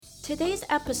Today's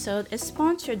episode is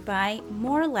sponsored by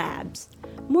More Labs.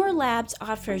 More Labs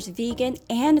offers vegan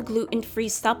and gluten-free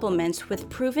supplements with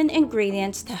proven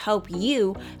ingredients to help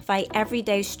you fight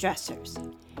everyday stressors.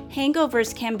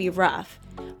 Hangovers can be rough.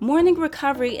 Morning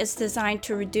Recovery is designed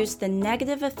to reduce the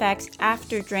negative effects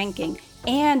after drinking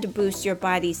and boost your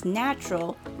body's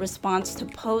natural response to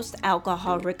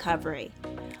post-alcohol recovery.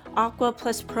 Aqua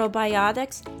Plus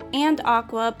Probiotics and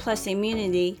Aqua Plus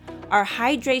Immunity are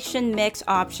hydration mix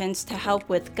options to help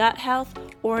with gut health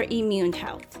or immune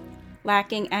health.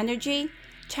 Lacking energy?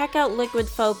 Check out Liquid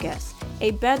Focus,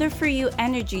 a better-for-you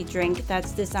energy drink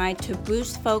that's designed to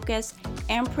boost focus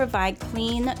and provide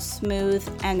clean, smooth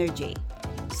energy.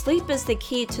 Sleep is the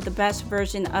key to the best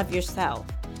version of yourself,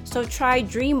 so try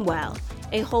Dream Well,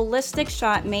 a holistic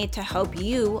shot made to help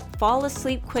you fall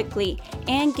asleep quickly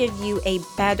and give you a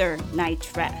better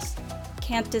night's rest.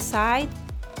 Can't decide?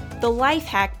 The Life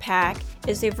Hack Pack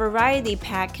is a variety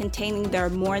pack containing their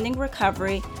Morning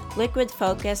Recovery, Liquid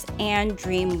Focus, and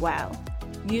Dream Well.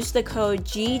 Use the code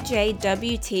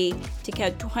GJWT to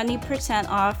get 20%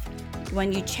 off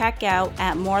when you check out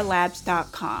at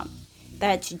morelabs.com.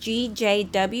 That's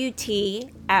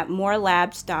GJWT at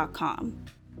morelabs.com.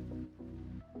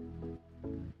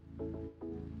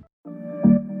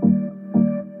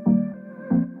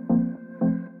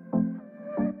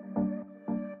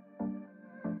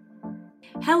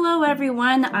 Hello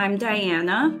everyone, I'm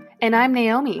Diana. And I'm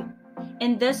Naomi.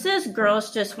 And this is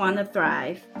Girls Just Want to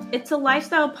Thrive. It's a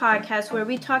lifestyle podcast where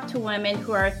we talk to women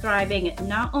who are thriving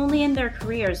not only in their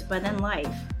careers, but in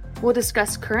life. We'll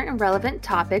discuss current and relevant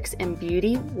topics in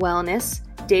beauty, wellness,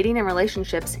 dating and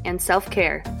relationships, and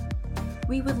self-care.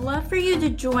 We would love for you to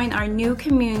join our new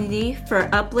community for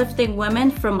uplifting women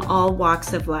from all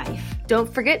walks of life.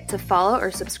 Don't forget to follow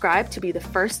or subscribe to be the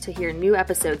first to hear new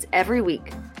episodes every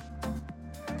week.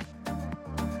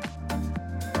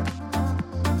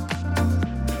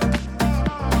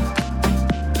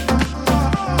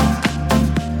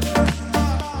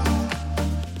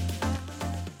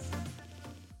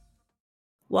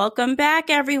 Welcome back,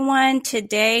 everyone.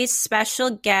 Today's special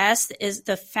guest is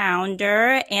the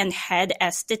founder and head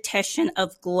esthetician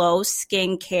of Glow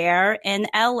Skincare in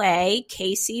LA,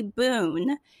 Kasey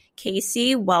Boone.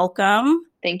 Kasey, welcome.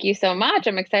 Thank you so much.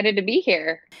 I'm excited to be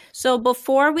here. So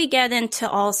before we get into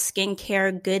all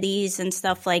skincare goodies and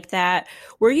stuff like that,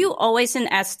 were you always an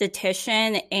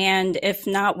esthetician? And if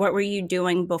not, what were you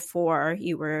doing before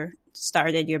you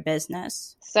started your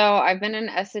business? So I've been an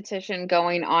esthetician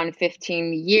going on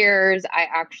 15 years. I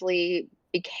actually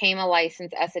became a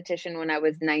licensed esthetician when I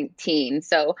was 19.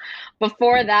 So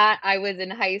before that, I was in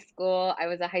high school. I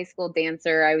was a high school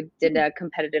dancer. I did a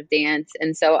competitive dance.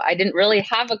 And so I didn't really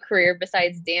have a career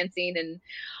besides dancing and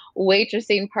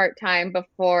waitressing part-time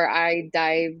before I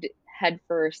dived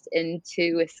headfirst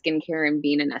into skincare and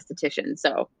being an esthetician.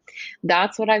 So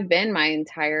that's what I've been my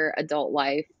entire adult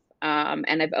life.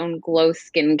 And I've owned Glow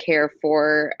Skincare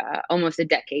for almost a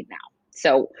decade now.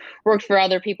 So worked for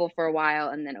other people for a while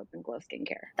and then opened Glow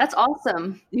Skincare. That's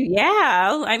awesome.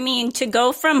 Yeah. I mean, to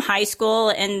go from high school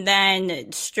and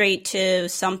then straight to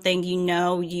something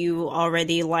you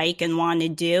already like and want to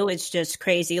do, it's just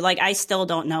crazy. Like, I still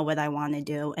don't know what I want to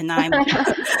do. And I'm...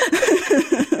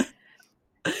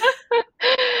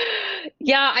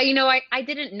 Yeah, I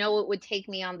didn't know it would take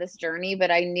me on this journey,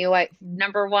 but I knew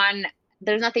number one,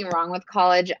 there's nothing wrong with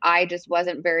college. I just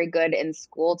wasn't very good in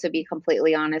school, to be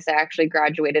completely honest. I actually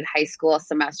graduated high school a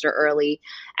semester early,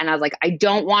 and I was like, I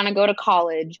don't want to go to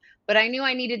college, but I knew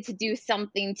I needed to do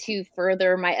something to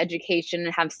further my education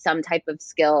and have some type of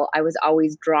skill. I was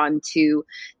always drawn to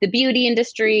the beauty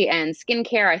industry and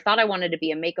skincare. I thought I wanted to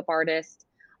be a makeup artist.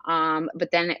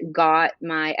 But then got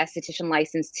my esthetician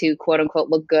license to quote unquote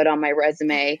look good on my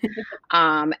resume.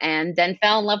 And then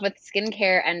fell in love with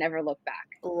skincare and never looked back.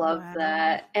 Love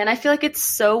that. And I feel like it's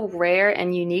so rare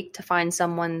and unique to find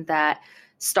someone that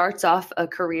starts off a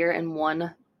career in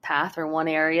one path or one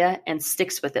area and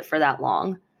sticks with it for that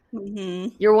long.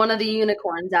 Mm-hmm. You're one of the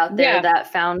unicorns out there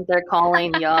that found their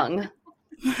calling young.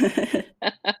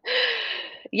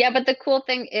 Yeah, but the cool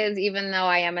thing is, even though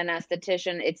I am an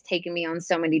esthetician, it's taken me on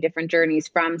so many different journeys,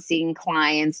 from seeing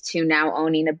clients to now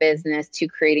owning a business to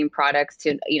creating products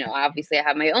to, obviously I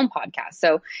have my own podcast.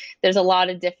 So there's a lot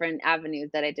of different avenues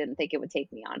that I didn't think it would take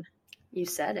me on. You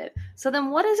said it. So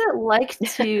then what is it like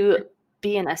to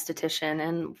be an esthetician,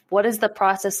 and what is the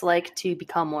process like to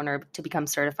become one or to become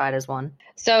certified as one?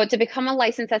 So to become a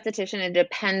licensed esthetician, it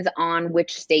depends on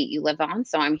which state you live on.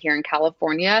 So I'm here in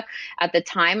California at the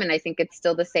time, and I think it's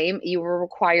still the same. You were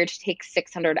required to take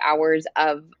 600 hours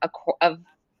of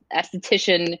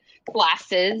esthetician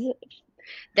classes.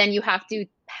 Then you have to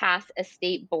pass a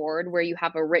state board where you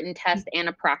have a written test and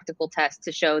a practical test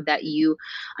to show that you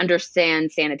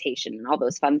understand sanitation and all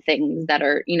those fun things that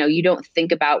are, you don't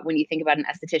think about when you think about an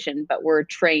esthetician, but we're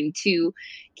trained to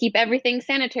keep everything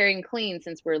sanitary and clean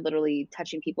since we're literally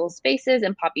touching people's faces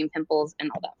and popping pimples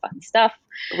and all that fun stuff.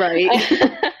 Right.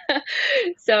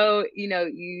 So,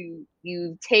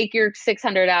 you take your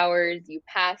 600 hours, you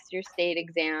pass your state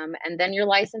exam, and then you're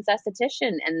licensed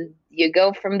esthetician and you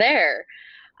go from there.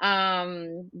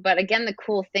 But again, the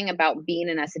cool thing about being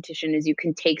an esthetician is you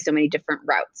can take so many different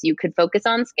routes. You could focus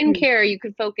on skincare, you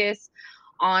could focus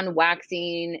on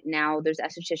waxing. Now there's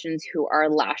estheticians who are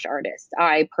lash artists.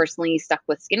 I personally stuck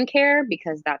with skincare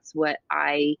because that's what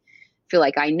I feel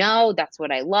like I know. That's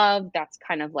what I love. That's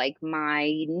kind of like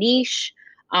my niche.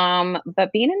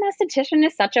 But being an esthetician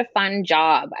is such a fun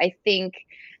job. I think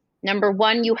number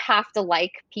one, you have to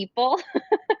like people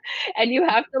and you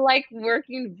have to like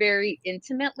working very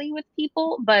intimately with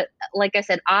people. But like I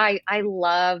said, I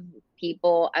love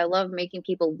people. I love making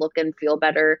people look and feel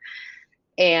better.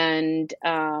 And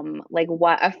like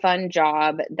what a fun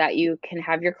job that you can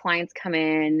have your clients come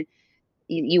in,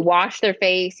 you wash their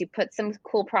face, you put some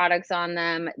cool products on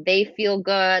them, they feel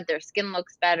good, their skin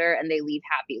looks better, and they leave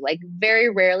happy. Like very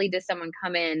rarely does someone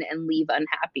come in and leave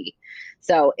unhappy.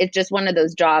 So it's just one of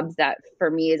those jobs that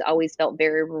for me has always felt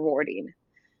very rewarding.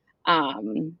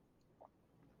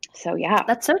 So yeah.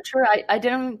 That's so true. I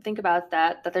didn't think about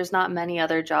that there's not many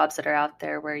other jobs that are out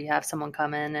there where you have someone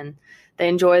come in and they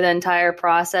enjoy the entire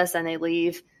process and they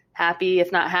leave happy,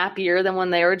 if not happier than when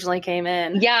they originally came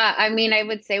in. Yeah. I mean, I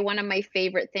would say one of my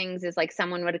favorite things is like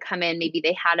someone would come in, maybe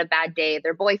they had a bad day,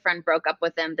 their boyfriend broke up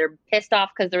with them, they're pissed off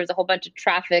because there was a whole bunch of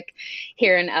traffic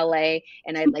here in LA,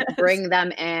 and I'd like bring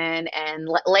them in and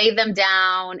lay them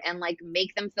down and like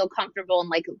make them feel comfortable and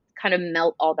like kind of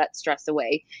melt all that stress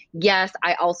away. Yes,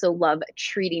 I also love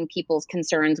treating people's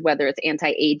concerns, whether it's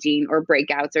anti-aging or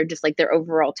breakouts or just like their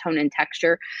overall tone and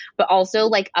texture, but also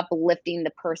like uplifting the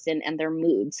person and their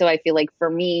mood. So I feel like for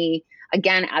me,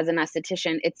 again, as an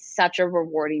esthetician, it's such a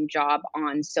rewarding job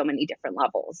on so many different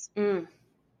levels.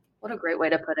 What a great way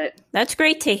to put it. That's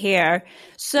great to hear.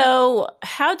 So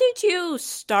how did you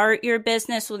start your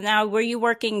business? Now, were you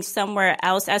working somewhere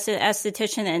else as an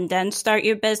esthetician and then start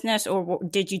your business, or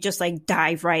did you just like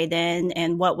dive right in?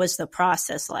 And what was the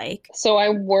process like? So I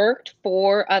worked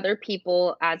for other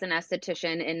people as an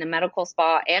esthetician in a medical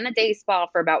spa and a day spa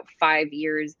for about 5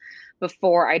 years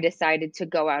before I decided to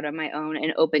go out on my own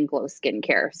and open Glow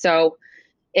Skincare. So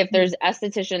if there's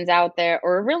estheticians out there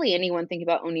or really anyone thinking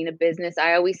about owning a business,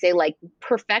 I always say like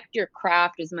perfect your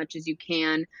craft as much as you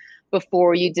can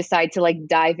before you decide to like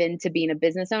dive into being a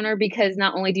business owner, because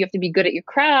not only do you have to be good at your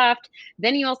craft,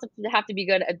 then you also have to be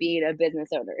good at being a business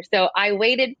owner. So I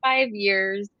waited 5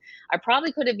 years. I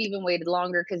probably could have even waited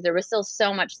longer because there was still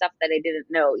so much stuff that I didn't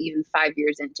know even 5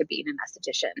 years into being an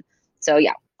esthetician. So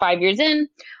yeah, 5 years in,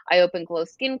 I opened Glow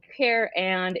Skincare,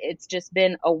 and it's just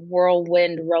been a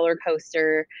whirlwind roller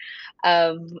coaster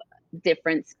of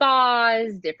different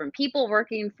spas, different people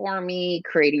working for me,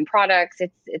 creating products.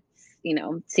 It's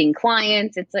seeing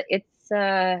clients. It's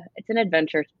an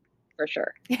adventure for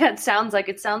sure. Yeah, it sounds like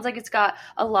it's got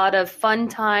a lot of fun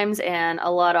times and a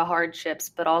lot of hardships,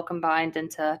 but all combined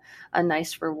into a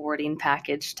nice rewarding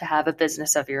package to have a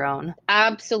business of your own.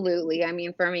 Absolutely. I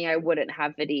mean, for me, I wouldn't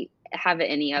have it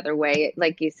any other way.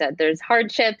 Like you said, there's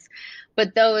hardships,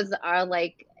 but those are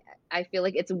like, I feel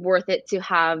like it's worth it to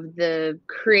have the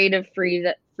creative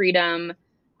freedom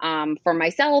for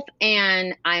myself.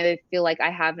 And I feel like I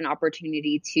have an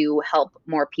opportunity to help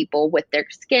more people with their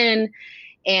skin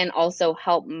and also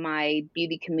help my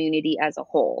beauty community as a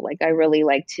whole. Like I really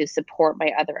like to support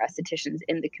my other estheticians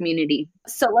in the community.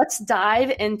 So let's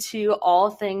dive into all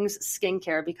things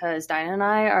skincare, because Dinah and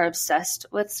I are obsessed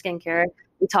with skincare.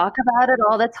 We talk about it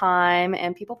all the time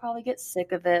and people probably get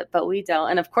sick of it, but we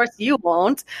don't. And of course you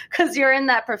won't because you're in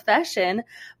that profession.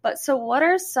 But so what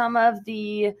are some of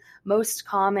the most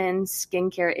common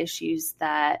skincare issues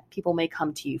that people may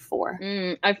come to you for?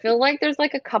 I feel like there's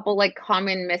like a couple like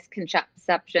common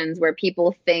misconceptions where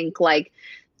people think like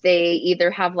they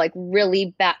either have like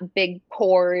really big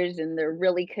pores and they're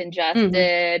really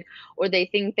congested, or they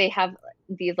think they have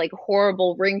these like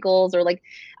horrible wrinkles, or like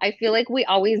I feel like we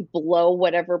always blow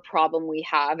whatever problem we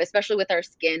have, especially with our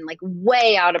skin, like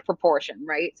way out of proportion,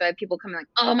 right? So I have people come like,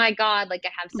 oh my God, like I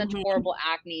have such horrible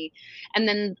acne. And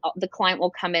then the client will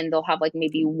come in, they'll have like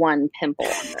maybe one pimple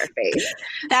on their face.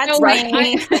 That's so, right.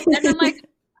 And I'm like,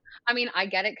 I mean, I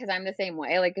get it because I'm the same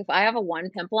way. Like if I have a one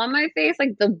pimple on my face,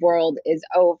 like the world is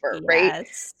over, right?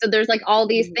 So there's like all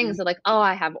these things that like, oh,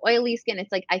 I have oily skin.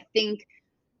 It's like, I think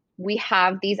we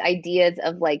have these ideas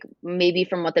of like, maybe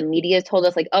from what the media has told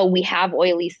us, like, oh, we have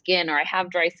oily skin or I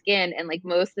have dry skin. And like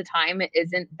most of the time it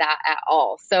isn't that at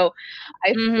all. So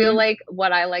I feel like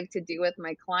what I like to do with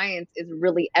my clients is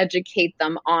really educate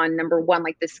them on, number one,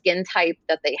 like the skin type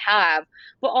that they have,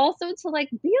 but also to like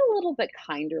be a little bit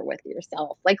kinder with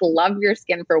yourself. Like, love your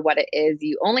skin for what it is.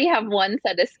 You only have one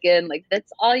set of skin. Like,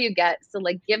 that's all you get. So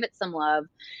like, give it some love.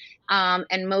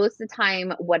 And most of the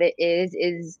time what it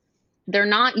is they're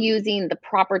not using the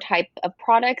proper type of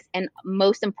products. And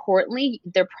most importantly,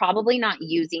 they're probably not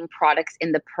using products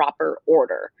in the proper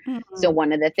order. So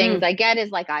one of the things I get is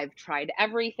like, I've tried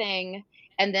everything.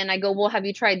 And then I go, well, have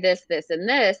you tried this, this, and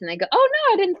this? And they go, oh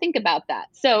no, I didn't think about that.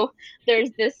 So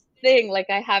there's this thing, like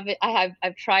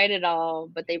I've tried it all,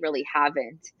 but they really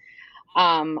haven't.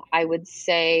 I would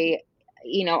say,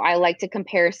 I like to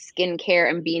compare skincare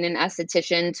and being an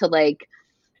esthetician to like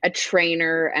a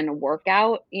trainer and a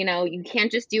workout. You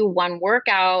can't just do one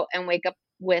workout and wake up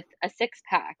with a six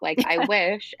pack. Like, I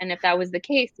wish. And if that was the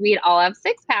case, we'd all have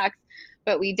six packs,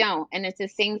 but we don't. And it's the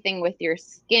same thing with your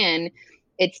skin.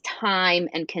 It's time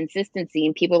and consistency.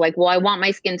 And people are like, well, I want my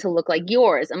skin to look like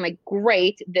yours. I'm like,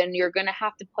 great. Then you're going to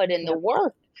have to put in the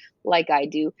work like I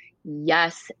do.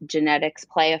 Yes, genetics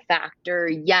play a factor.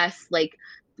 Yes, like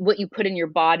what you put in your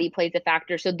body plays a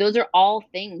factor. So those are all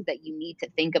things that you need to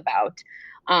think about.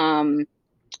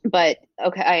 But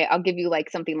okay, I'll give you like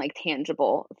something like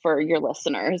tangible for your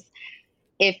listeners.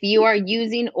 If you are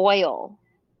using oil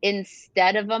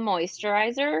instead of a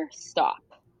moisturizer, stop.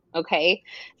 Okay.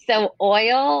 So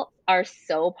oil are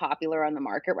so popular on the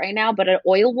market right now, but an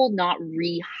oil will not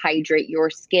rehydrate your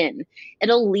skin.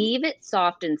 It'll leave it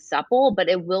soft and supple, but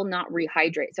it will not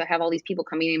rehydrate. So I have all these people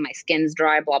coming in, my skin's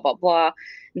dry, blah, blah, blah.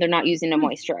 And they're not using a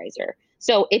moisturizer.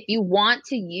 So if you want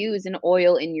to use an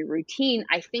oil in your routine,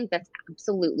 I think that's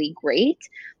absolutely great.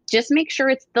 Just make sure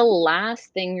it's the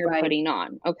last thing you're putting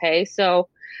on. Okay. So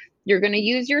you're going to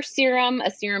use your serum.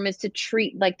 A serum is to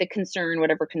treat like the concern,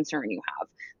 whatever concern you have.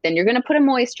 Then you're going to put a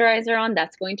moisturizer on.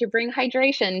 That's going to bring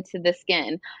hydration to the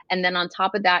skin. And then on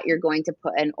top of that, you're going to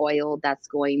put an oil that's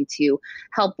going to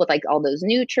help with like all those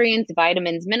nutrients,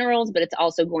 vitamins, minerals, but it's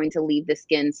also going to leave the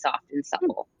skin soft and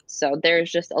supple. So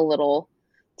there's just a little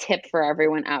tip for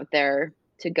everyone out there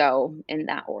to go in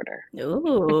that order.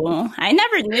 Ooh, I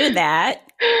never knew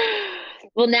that.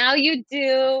 Well, now you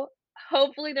do.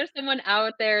 Hopefully there's someone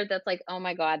out there that's like, oh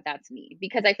my God, that's me.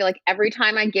 Because I feel like every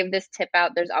time I give this tip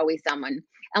out, there's always someone.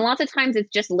 And lots of times it's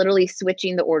just literally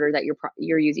switching the order that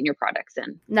you're using your products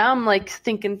in. Now I'm like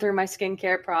thinking through my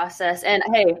skincare process. And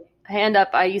hey, hand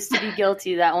up, I used to be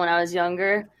guilty that when I was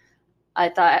younger, I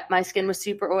thought my skin was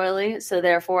super oily. So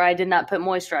therefore I did not put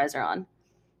moisturizer on.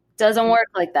 Doesn't work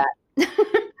like that.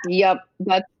 Yep.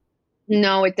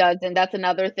 No, it doesn't. That's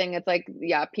another thing. It's like,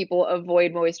 yeah, people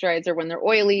avoid moisturizer when they're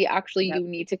oily. Actually, you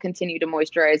need to continue to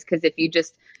moisturize, because if you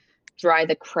just dry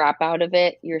the crap out of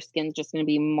it, your skin's just going to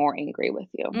be more angry with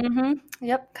you. Mm-hmm.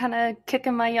 Yep. Kind of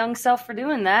kicking my young self for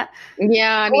doing that.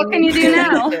 Yeah. I mean, what can you do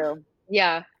now?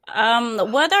 Yeah.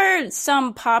 What are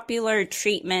some popular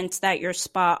treatments that your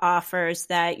spa offers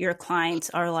that your clients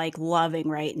are like loving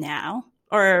right now?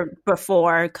 Or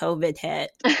before COVID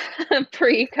hit?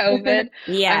 Pre-COVID.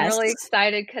 Yes. I'm really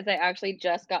excited because I actually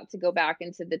just got to go back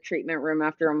into the treatment room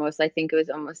after I think it was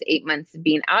almost 8 months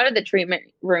being out of the treatment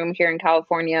room here in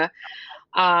California.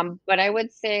 But I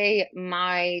would say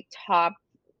my top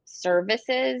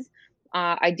services,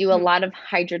 I do a lot of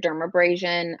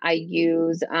hydrodermabrasion. I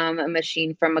use a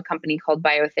machine from a company called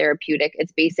Biotherapeutic.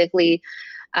 It's basically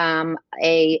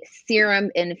a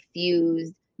serum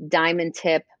infused diamond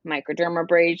tip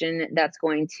microdermabrasion that's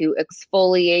going to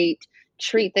exfoliate,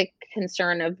 treat the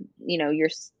concern of, your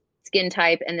skin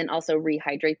type, and then also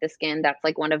rehydrate the skin. That's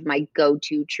like one of my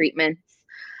go-to treatments.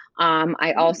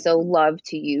 I also love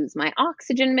to use my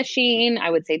oxygen machine. I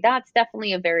would say that's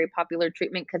definitely a very popular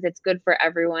treatment because it's good for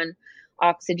everyone.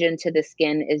 Oxygen to the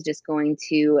skin is just going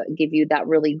to give you that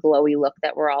really glowy look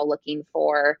that we're all looking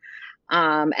for.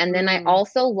 And then I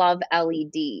also love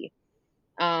LED.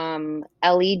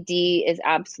 LED is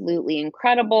absolutely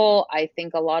incredible. I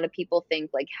think a lot of people think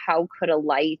like, how could a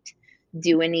light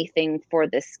do anything for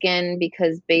the skin?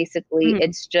 Because basically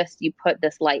it's just, you put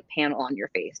this light panel on your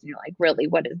face and you're like, really,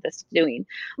 what is this doing?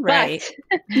 Right.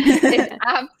 But it's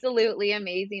absolutely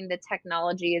amazing. The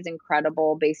technology is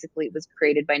incredible. Basically it was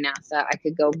created by NASA. I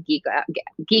could go geek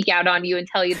out on you and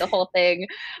tell you the whole thing.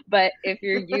 But if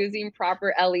you're using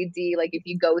proper LED, like if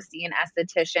you go see an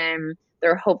esthetician,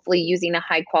 they're hopefully using a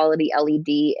high quality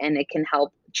LED, and it can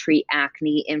help treat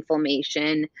acne,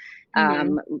 inflammation,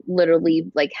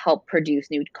 literally like help produce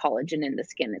new collagen in the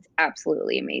skin. It's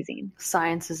absolutely amazing.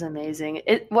 Science is amazing.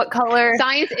 What color?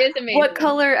 Science is amazing. What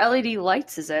color LED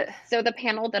lights is it? So the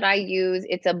panel that I use,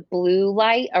 it's a blue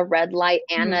light, a red light,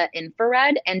 and an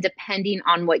infrared. And depending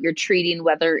on what you're treating,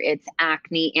 whether it's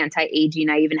acne, anti-aging,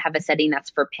 I even have a setting that's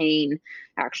for pain.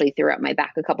 I actually threw out my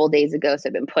back a couple of days ago, so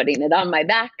I've been putting it on my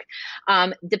back.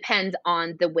 Depends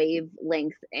on the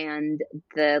wavelength and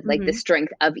the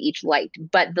strength of each light.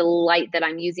 But the light that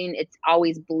I'm using, it's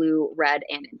always blue, red,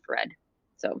 and infrared.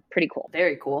 So pretty cool.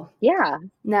 Very cool. Yeah.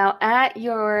 Now at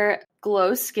your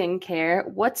Glow Skincare,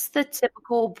 what's the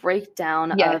typical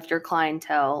breakdown of your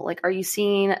clientele? Like, are you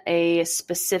seeing a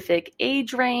specific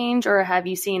age range, or have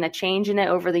you seen a change in it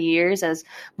over the years as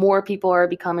more people are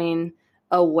becoming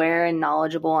aware and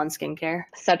knowledgeable on skincare?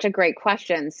 Such a great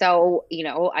question. So,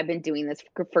 I've been doing this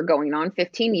for going on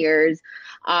 15 years.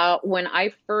 When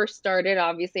I first started,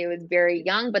 obviously I was very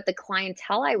young, but the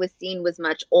clientele I was seeing was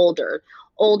much older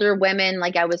women.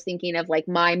 Like I was thinking of like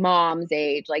my mom's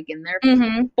age, like in their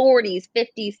 40s,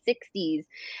 50s, 60s.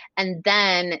 And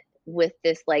then with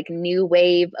this like new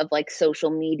wave of like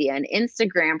social media and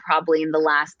Instagram, probably in the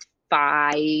last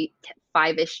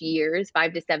 5-ish years,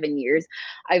 5 to 7 years,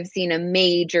 I've seen a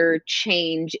major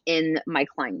change in my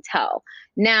clientele.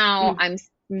 Now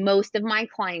most of my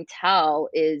clientele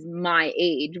is my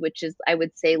age, which is, I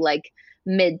would say, like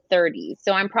mid 30s.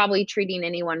 So I'm probably treating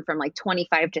anyone from like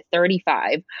 25 to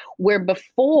 35, where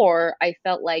before I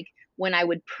felt like when I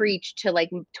would preach to like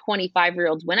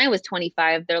 25-year-olds when I was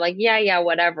 25, they're like, yeah,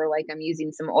 whatever. Like I'm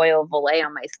using some oil of Olay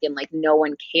on my skin. Like no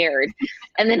one cared.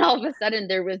 And then all of a sudden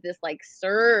there was this like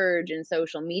surge in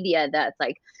social media that's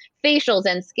like facials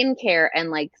and skincare.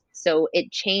 And like, so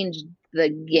it changed the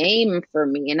game for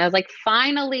me. And I was like,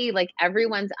 finally, like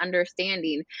everyone's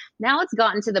understanding. Now it's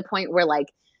gotten to the point where like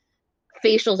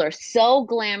facials are so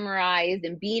glamorized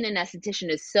and being an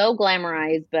esthetician is so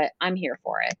glamorized, but I'm here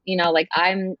for it. Like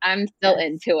I'm still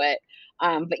into it.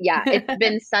 But yeah, it's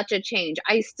been such a change.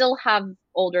 I still have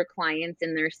older clients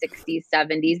in their 60s,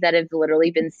 70s that have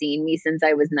literally been seeing me since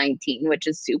I was 19, which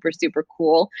is super, super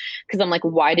cool. Cause I'm like,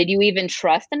 why did you even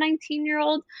trust a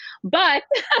 19-year-old? But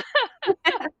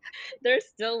they're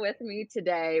still with me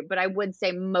today. But I would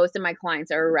say most of my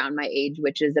clients are around my age,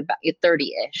 which is about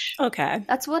 30-ish. Okay.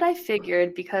 That's what I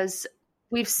figured, because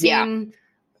we've seen,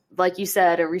 like you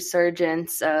said, a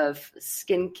resurgence of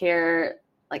skincare,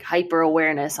 like hyper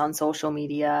awareness on social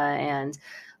media and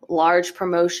large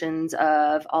promotions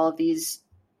of all of these,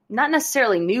 not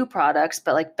necessarily new products,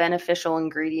 but like beneficial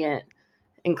ingredient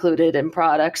included in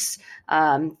products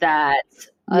that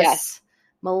us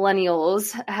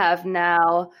millennials have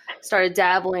now started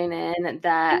dabbling in,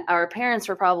 that our parents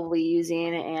were probably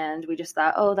using. And we just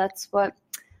thought, oh, that's what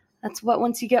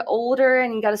once you get older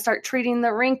and you got to start treating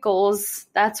the wrinkles,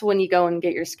 that's when you go and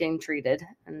get your skin treated.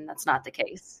 And that's not the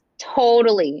case.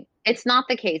 Totally. It's not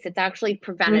the case. It's actually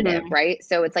preventative, right?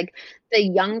 So it's like the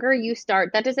younger you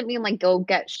start, that doesn't mean like go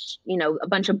get, a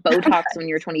bunch of Botox when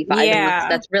you're 25. Yeah.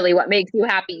 That's really what makes you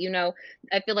happy.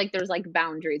 I feel like there's like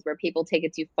boundaries where people take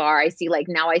it too far. I see like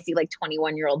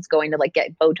 21-year-olds going to like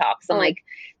get Botox. I'm like,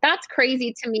 that's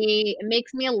crazy to me. It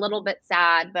makes me a little bit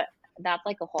sad, but that's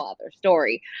like a whole other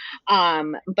story.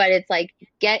 But it's like,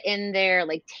 get in there,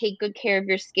 like take good care of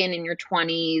your skin in your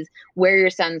 20s, wear your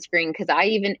sunscreen. Cause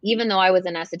even though I was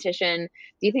an esthetician,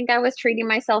 do you think I was treating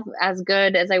myself as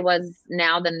good as I was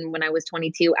now than when I was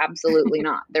 22? Absolutely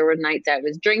not. There were nights I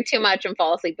was drink too much and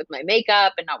fall asleep with my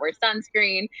makeup and not wear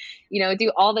sunscreen,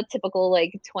 do all the typical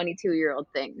like 22-year-old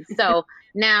things. So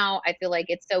now I feel like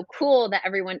it's so cool that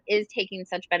everyone is taking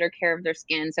such better care of their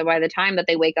skin. So by the time that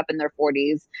they wake up in their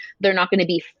 40s, they're not going to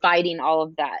be fighting all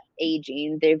of that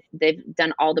aging. They've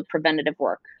done all the preventative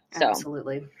work. So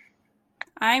absolutely.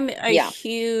 I'm a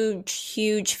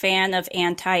huge fan of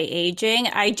anti-aging.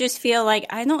 I just feel like,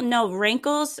 I don't know,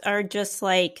 wrinkles are just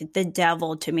like the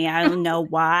devil to me. I don't know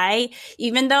why,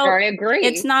 even though I agree.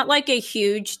 It's not like a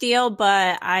huge deal,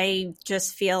 but I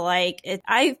just feel like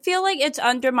it's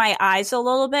under my eyes a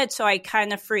little bit. So I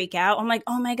kind of freak out. I'm like,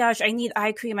 oh my gosh, I need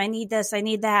eye cream. I need this. I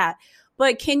need that.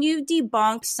 But can you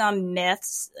debunk some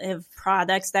myths of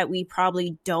products that we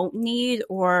probably don't need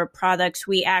or products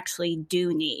we actually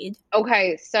do need?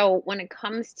 Okay, so when it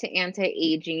comes to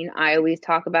anti-aging, I always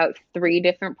talk about 3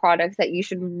 different products that you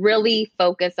should really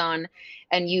focus on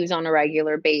and use on a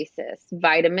regular basis.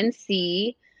 Vitamin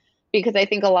C, because I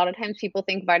think a lot of times people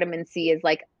think vitamin C is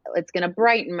like, it's going to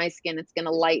brighten my skin, it's going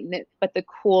to lighten it. But the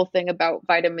cool thing about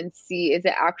vitamin C is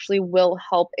it actually will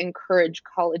help encourage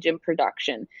collagen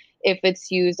production if it's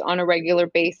used on a regular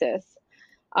basis.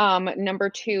 Number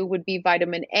 2 would be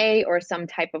vitamin A or some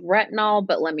type of retinol,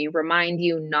 but let me remind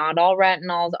you, not all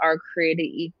retinols are created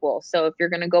equal. So if you're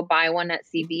going to go buy one at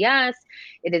CVS,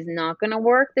 it is not going to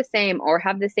work the same or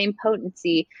have the same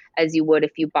potency as you would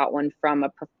if you bought one from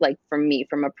from me,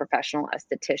 from a professional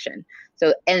esthetician.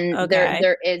 So, and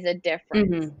there is a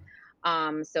difference.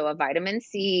 So a vitamin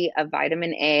C, a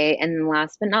vitamin A, and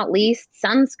last but not least,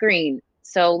 sunscreen.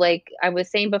 So like I was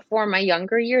saying before, my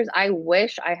younger years, I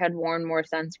wish I had worn more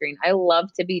sunscreen. I love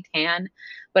to be tan,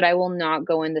 but I will not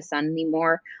go in the sun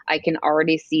anymore. I can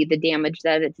already see the damage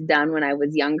that it's done when I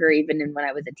was younger, even when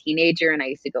I was a teenager and I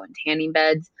used to go in tanning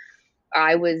beds.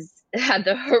 I had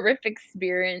the horrific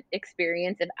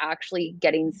experience of actually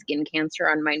getting skin cancer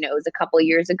on my nose a couple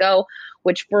years ago,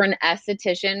 which for an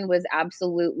esthetician was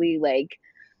absolutely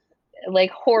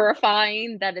like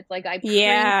horrifying, that it's like I preach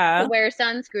to wear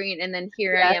sunscreen and then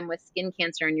here I am with skin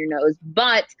cancer on your nose.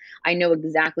 But I know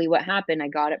exactly what happened. I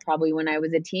got it probably when I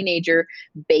was a teenager,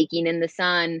 baking in the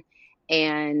sun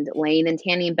and laying in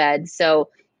tanning beds. So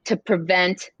to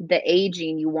prevent the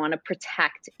aging, you want to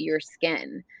protect your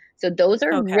skin. So those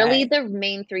are really the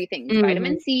main 3 things: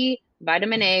 vitamin C,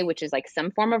 vitamin A, which is like some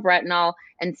form of retinol,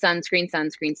 and sunscreen.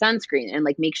 And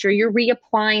like make sure you're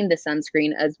reapplying the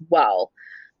sunscreen as well.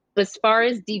 As far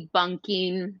as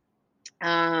debunking,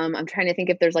 I'm trying to think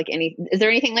if there's is there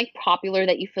anything like popular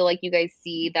that you feel like you guys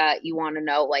see that you want to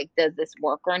know, like, does this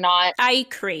work or not? Eye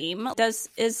cream.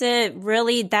 Is it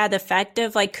really that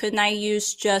effective? Like, couldn't I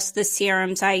use just the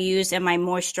serums I use in my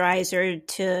moisturizer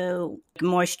to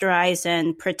moisturize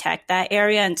and protect that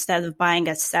area instead of buying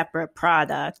a separate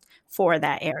product for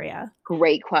that area?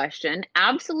 Great question.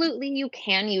 Absolutely, you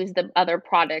can use the other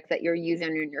products that you're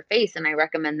using in your face, and I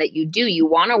recommend that you do. You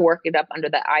want to work it up under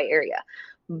the eye area.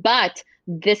 But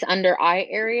this under eye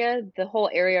area, the whole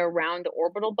area around the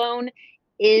orbital bone,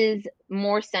 is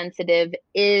more sensitive,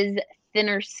 is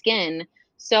thinner skin.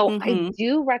 So I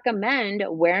do recommend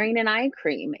wearing an eye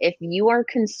cream if you are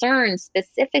concerned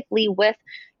specifically with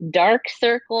dark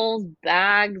circles,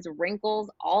 bags, wrinkles,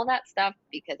 all that stuff,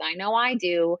 because I know I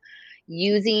do.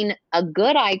 Using a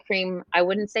good eye cream, I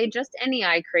wouldn't say just any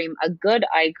eye cream, a good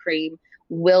eye cream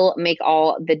will make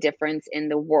all the difference in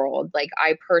the world. Like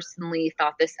I personally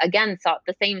thought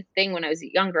the same thing when I was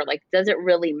younger. Like, does it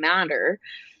really matter?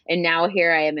 And now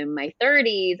here I am in my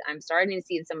 30s. I'm starting to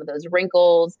see some of those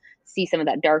wrinkles, see some of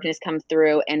that darkness come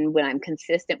through. And when I'm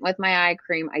consistent with my eye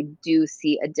cream, I do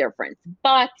see a difference.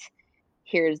 But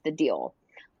here's the deal.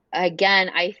 Again,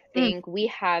 I think we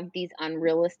have these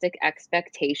unrealistic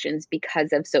expectations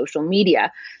because of social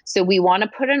media. So we want to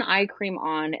put an eye cream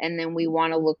on and then we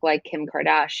want to look like Kim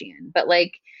Kardashian. But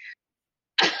like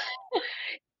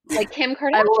Kim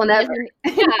Kardashian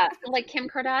like Kim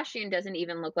Kardashian doesn't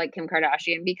even look like Kim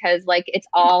Kardashian because like it's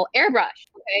all airbrushed.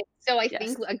 Okay. So I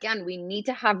think again, we need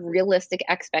to have realistic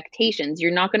expectations.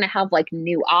 You're not going to have like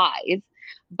new eyes,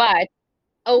 but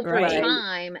over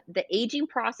time, the aging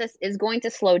process is going to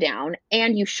slow down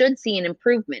and you should see an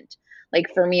improvement.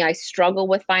 Like for me, I struggle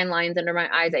with fine lines under my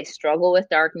eyes. I struggle with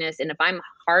darkness. And if I'm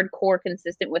hardcore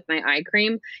consistent with my eye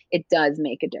cream, it does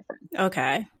make a difference.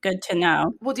 Okay, good to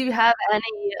know. Well, do you have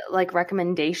any like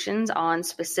recommendations on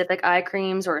specific eye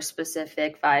creams or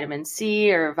specific vitamin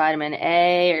C or vitamin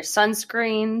A or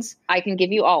sunscreens? I can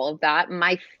give you all of that.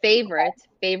 My favorite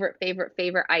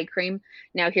eye cream.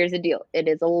 Now here's the deal. It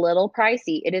is a little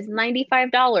pricey. It is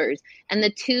 $95 and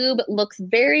the tube looks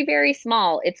very, very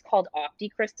small. It's called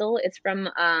OptiCrystal. It's from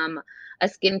a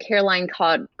skincare line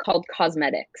called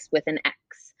Cosmetics with an X.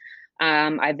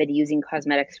 I've been using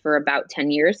cosmetics for about 10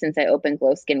 years since I opened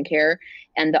Glow Skincare,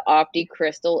 and the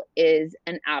OptiCrystal is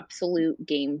an absolute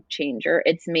game changer.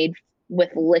 It's made with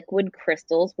liquid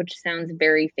crystals, which sounds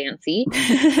very fancy.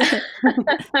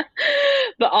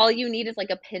 But all you need is like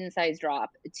a pin-sized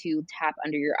drop to tap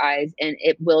under your eyes and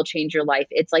it will change your life.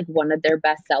 It's like one of their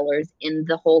best sellers in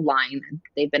the whole line.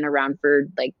 They've been around for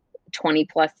like 20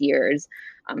 plus years.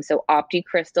 So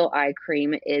OptiCrystal eye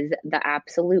cream is the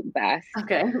absolute best.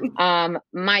 Okay.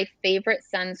 My favorite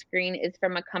sunscreen is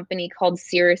from a company called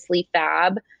Seriously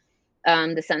Fab.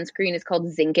 The sunscreen is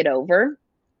called Zinc It Over.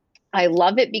 I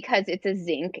love it because it's a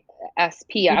zinc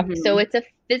SPF. So it's a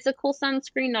physical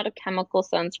sunscreen, not a chemical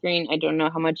sunscreen. I don't know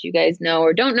how much you guys know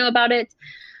or don't know about it,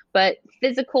 but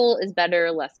physical is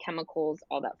better, less chemicals,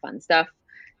 all that fun stuff.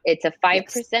 It's a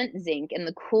 5% zinc. And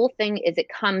the cool thing is it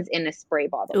comes in a spray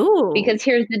bottle. Ooh. Because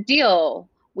here's the deal.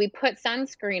 We put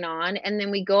sunscreen on and then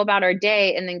we go about our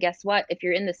day. And then guess what? If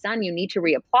you're in the sun, you need to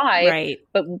reapply. Right.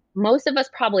 But most of us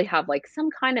probably have like some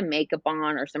kind of makeup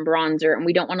on or some bronzer and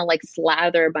we don't want to like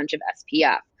slather a bunch of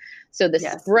SPF. So the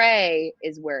spray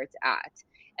is where it's at.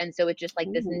 And so it's just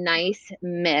like this nice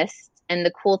mist. And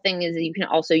the cool thing is that you can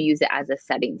also use it as a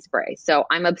setting spray. So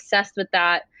I'm obsessed with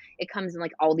that. It comes in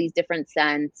like all these different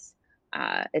scents.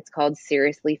 It's called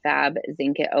Seriously Fab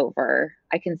Zinc It Over.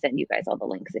 I can send you guys all the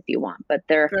links if you want, but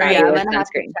they're a Yeah, I'm fabulous gonna have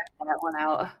to sunscreen. check that one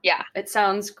out. Yeah. It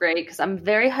sounds great because I'm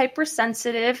very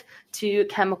hypersensitive to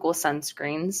chemical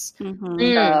sunscreens.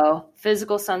 So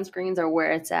physical sunscreens are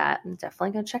where it's at. I'm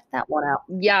definitely gonna check that one out.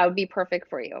 Yeah, it would be perfect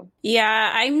for you.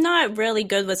 Yeah, I'm not really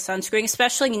good with sunscreen,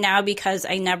 especially now because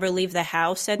I never leave the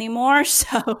house anymore.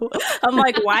 So I'm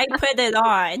like, why put it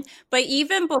on? But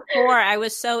even before, I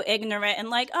was so ignorant and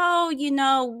like, oh,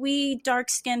 we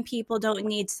dark-skinned people don't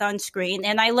need sunscreen.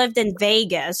 And I lived in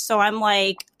Vegas. So I'm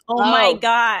like, oh my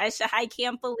gosh, I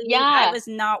can't believe I was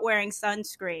not wearing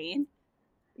sunscreen.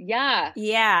 Yeah.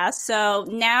 Yeah. So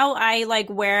now I like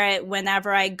wear it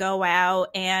whenever I go out,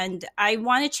 and I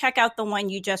want to check out the one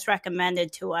you just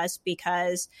recommended to us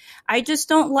because I just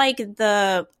don't like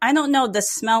the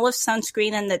smell of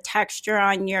sunscreen, and the texture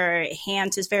on your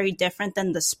hands is very different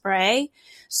than the spray.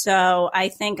 So I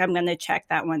think I'm going to check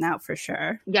that one out for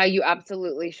sure. Yeah, you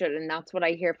absolutely should. And that's what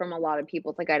I hear from a lot of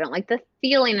people. It's like, I don't like the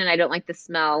feeling and I don't like the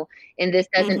smell. And this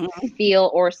doesn't feel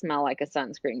or smell like a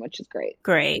sunscreen, which is great.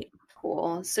 Great.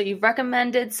 Cool. So you've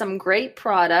recommended some great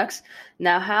products.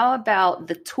 Now, how about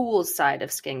the tools side of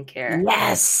skincare?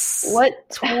 Yes. What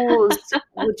tools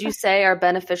would you say are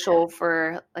beneficial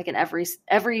for like an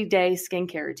everyday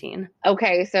skincare routine?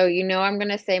 Okay, so I'm going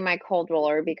to say my cold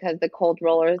roller because the cold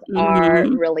rollers are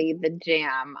really the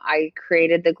jam. I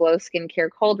created the Glow Skincare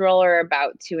Cold Roller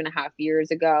about 2.5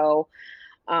 years ago.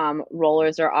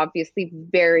 Rollers are obviously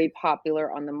very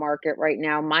popular on the market right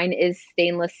now. Mine is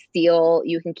stainless steel.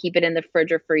 You can keep it in the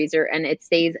fridge or freezer and it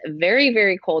stays very,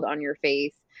 very cold on your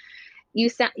face. You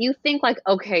think like,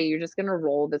 okay, you're just going to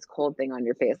roll this cold thing on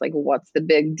your face. Like, what's the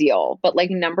big deal? But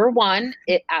like, number one,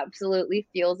 it absolutely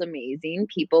feels amazing.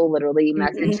 People literally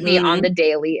message me on the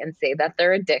daily and say that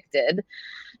they're addicted.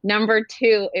 Number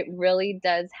two, it really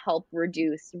does help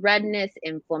reduce redness,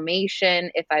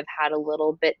 inflammation. If I've had a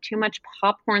little bit too much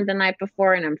popcorn the night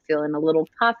before and I'm feeling a little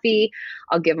puffy,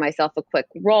 I'll give myself a quick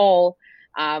roll.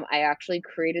 I actually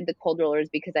created the cold rollers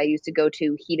because I used to go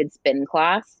to heated spin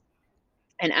class.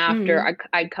 And after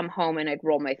I'd come home and I'd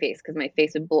roll my face because my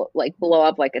face would blow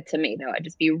up like a tomato. I'd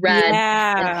just be red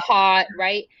and hot,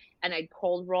 right? And I'd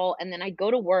cold roll and then I'd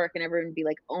go to work and everyone would be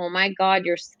like, oh my God,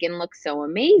 your skin looks so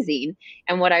amazing.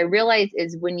 And what I realized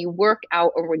is when you work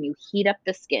out or when you heat up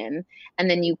the skin and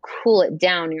then you cool it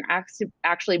down, you're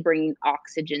actually bringing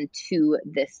oxygen to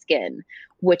the skin,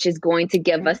 which is going to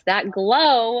give us that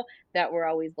glow that we're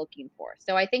always looking for.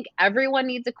 So I think everyone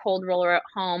needs a cold roller at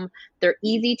home. They're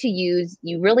easy to use.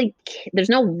 There's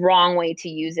no wrong way to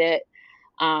use it.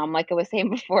 Like I was saying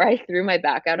before, I threw my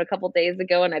back out a couple days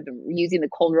ago and I've been using the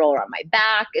cold roller on my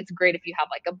back. It's great if you have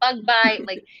like a bug bite.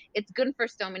 Like it's good for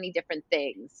so many different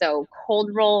things. So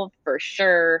cold roll for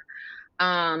sure.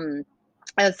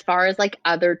 As far as like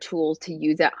other tools to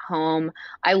use at home,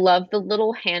 I love the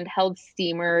little handheld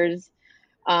steamers.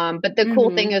 But the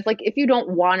cool thing is like, if you don't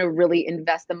want to really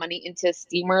invest the money into a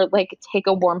steamer, like take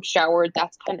a warm shower,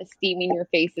 that's kind of steaming your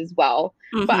face as well.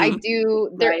 But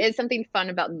there is something fun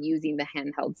about using the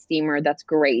handheld steamer. That's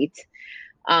great.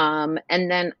 And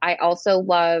then I also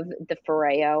love the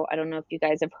Foreo. I don't know if you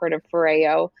guys have heard of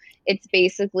Foreo. It's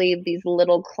basically these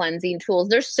little cleansing tools.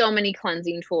 There's so many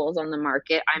cleansing tools on the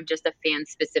market. I'm just a fan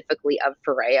specifically of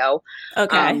Foreo.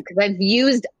 Okay. Because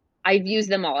I've used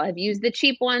them all. I've used the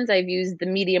cheap ones. I've used the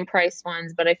medium price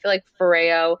ones, but I feel like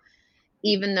Foreo,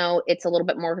 even though it's a little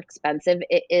bit more expensive,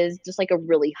 it is just like a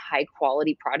really high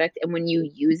quality product. And when you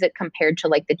use it compared to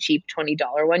like the cheap $20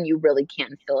 one, you really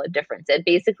can feel a difference. It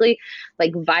basically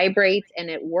like vibrates and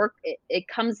it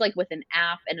comes like with an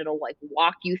app and it'll like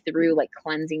walk you through like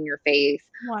cleansing your face.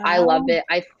 Wow. I love it.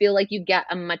 I feel like you get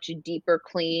a much deeper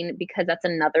clean because that's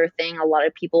another thing. A lot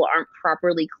of people aren't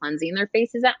properly cleansing their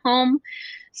faces at home.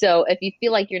 So if you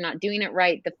feel like you're not doing it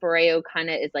right, the Foreo kind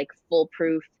of is like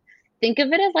foolproof. Think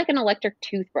of it as like an electric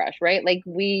toothbrush, right? Like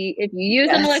if you use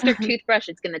an electric toothbrush,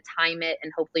 it's going to time it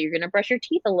and hopefully you're going to brush your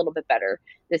teeth a little bit better.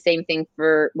 The same thing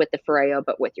with the Foreo,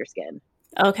 but with your skin.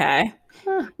 Okay.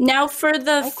 Now for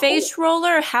the face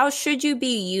roller, how should you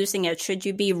be using it? Should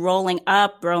you be rolling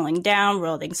up, rolling down,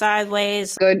 rolling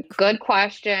sideways? Good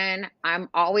question. I'm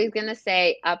always going to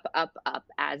say up, up, up.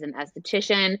 As an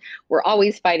esthetician, we're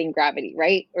always fighting gravity,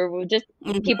 right? Or we're just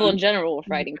people in general are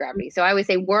fighting gravity. So I always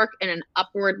say work in an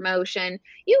upward motion.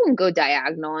 You can go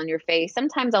diagonal on your face.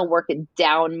 Sometimes I'll work it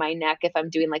down my neck if I'm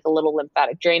doing like a little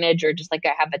lymphatic drainage or just like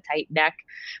I have a tight neck.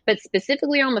 But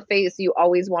specifically on the face, you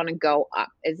always want to go up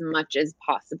as much as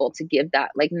possible to give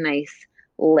that like nice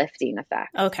lifting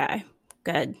effect. Okay,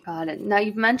 good. Got it. Now,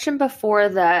 you've mentioned before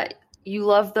that you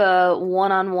love the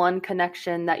one-on-one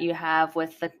connection that you have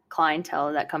with the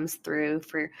clientele that comes through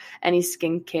for any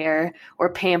skincare or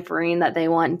pampering that they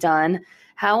want done.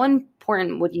 How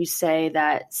important would you say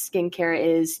that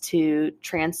skincare is to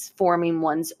transforming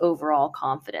one's overall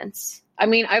confidence? I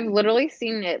mean, I've literally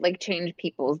seen it like change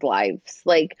people's lives.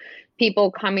 Like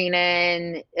people coming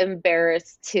in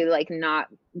embarrassed to like not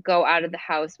go out of the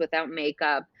house without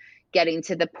makeup, getting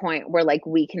to the point where like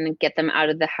we can get them out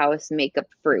of the house makeup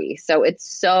free. So it's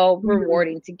so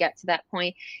rewarding to get to that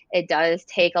point. It does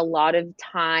take a lot of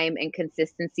time and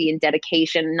consistency and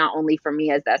dedication, not only for me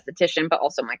as the esthetician, but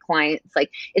also my clients.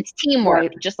 Like it's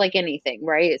teamwork, just like anything,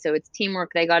 right? So it's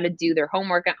teamwork. They got to do their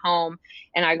homework at home,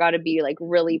 and I got to be like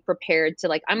really prepared to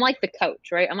like, I'm like the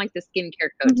coach, right? I'm like the skincare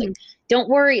coach. Like, don't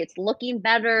worry, it's looking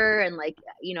better. And like,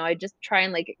 you know, I just try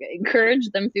and like encourage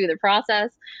them through the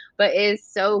process. But it is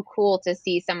so cool to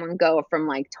see someone go from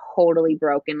like totally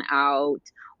broken out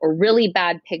or really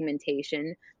bad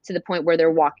pigmentation to the point where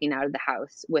they're walking out of the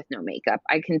house with no makeup.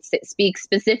 I can speak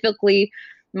specifically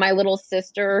my little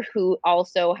sister, who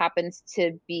also happens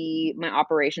to be my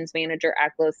operations manager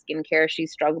at Glow Skincare. She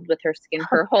struggled with her skin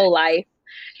her whole life.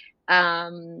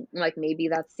 Like maybe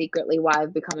that's secretly why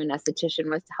I've become an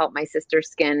esthetician, was to help my sister's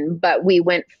skin. But we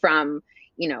went from,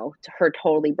 you know, to her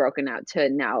totally broken out to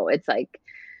now it's like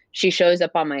she shows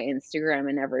up on my Instagram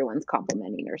and everyone's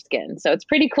complimenting her skin. So it's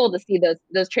pretty cool to see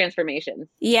those transformations.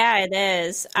 Yeah, it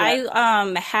is. Yeah.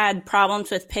 I had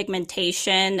problems with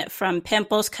pigmentation from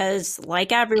pimples because,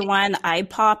 like everyone, I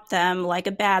popped them like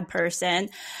a bad person.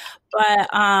 But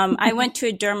I went to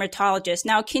a dermatologist.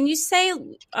 Now, can you say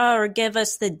or give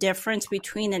us the difference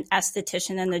between an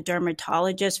esthetician and a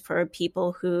dermatologist for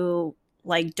people who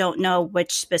like don't know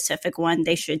which specific one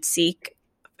they should seek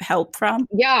help from?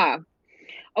 Yeah.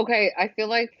 Okay, I feel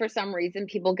like for some reason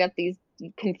people get these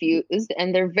confused,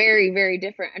 and they're very, very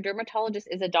different. A dermatologist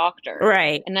is a doctor.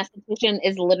 Right. An esthetician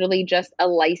is literally just a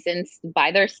licensed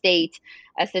by their state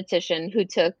esthetician who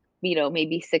took, you know,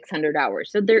 maybe 600 hours.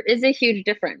 So there is a huge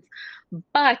difference.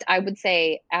 But I would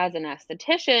say as an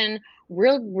esthetician,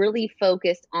 we're really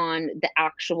focused on the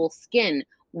actual skin.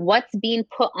 What's being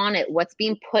put on it? What's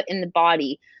being put in the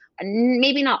body?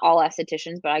 Maybe not all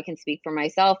estheticians, but I can speak for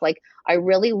myself. Like I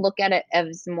really look at it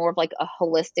as more of like a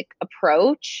holistic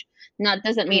approach. Now, it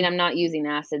doesn't mean I'm not using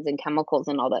acids and chemicals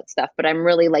and all that stuff, but I'm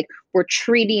really like, we're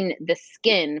treating the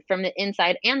skin from the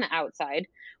inside and the outside,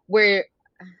 where,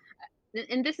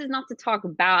 and this is not to talk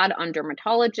bad on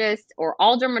dermatologists, or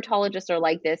all dermatologists are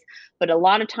like this, but a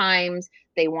lot of times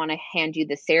they want to hand you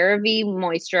the CeraVe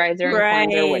moisturizer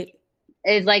and cleanser, which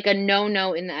is like a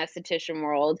no-no in the esthetician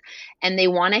world, and they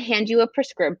want to hand you a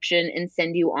prescription and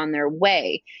send you on their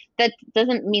way. That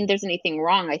doesn't mean there's anything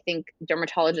wrong. I think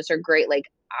dermatologists are great. Like,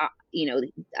 you know,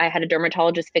 I had a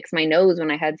dermatologist fix my nose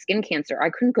when I had skin cancer. I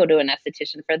couldn't go to an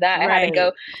esthetician for that. I had to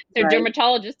go to a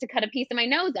dermatologist to cut a piece of my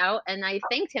nose out, and I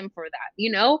thanked him for that,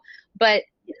 you know? But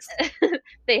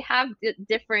they have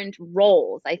different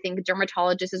roles. I think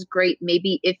dermatologist is great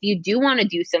maybe if you do want to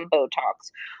do some Botox,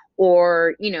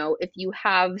 or, you know, if you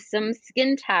have some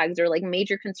skin tags or like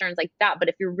major concerns like that. But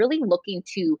if you're really looking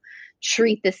to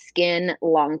treat the skin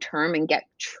long term and get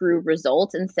true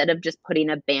results instead of just putting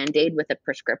a Band-Aid with a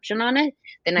prescription on it,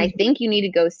 then I think you need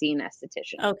to go see an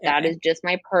esthetician. Okay. That is just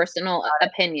my personal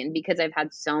opinion, because I've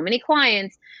had so many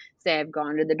clients say, I've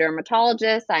gone to the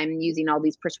dermatologist, I'm using all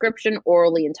these prescription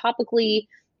orally and topically,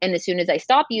 and as soon as I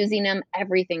stop using them,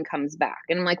 everything comes back.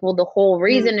 And I'm like, well, the whole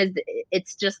reason is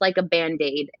it's just like a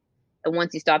Band-Aid. And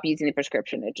once you stop using the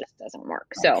prescription, it just doesn't work.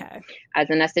 So as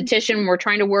an esthetician, we're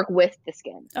trying to work with the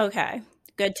skin. Okay.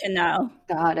 Good to know.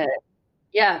 Got it.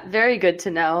 Yeah, very good to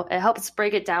know. It helps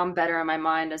break it down better in my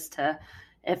mind as to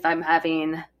if I'm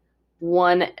having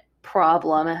one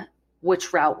problem,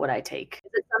 which route would I take?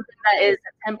 Is it something that is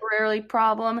a temporary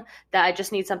problem that I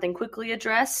just need something quickly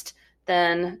addressed?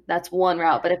 Then that's one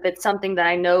route. But if it's something that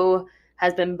I know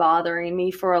has been bothering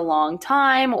me for a long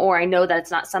time, or I know that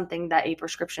it's not something that a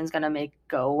prescription is going to make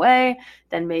go away,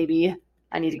 then maybe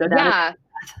I need to go down.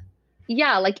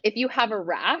 Yeah. Like if you have a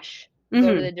rash,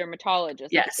 go to the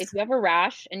dermatologist. Yes. Like if you have a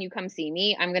rash and you come see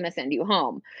me, I'm going to send you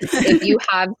home. If you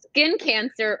have skin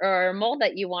cancer or mold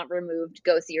that you want removed,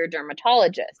 go see your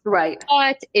dermatologist. Right.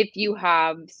 But if you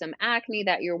have some acne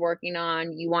that you're working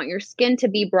on, you want your skin to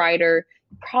be brighter,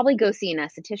 probably go see an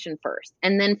esthetician first.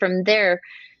 And then from there,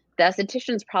 the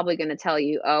esthetician's probably going to tell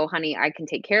you, oh, honey, I can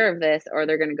take care of this. Or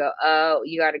they're going to go, oh,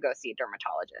 you got to go see a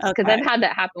dermatologist. Because I've had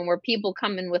that happen where people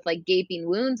come in with like gaping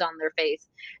wounds on their face.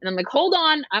 And I'm like, hold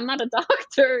on, I'm not a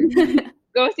doctor.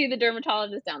 Go see the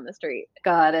dermatologist down the street.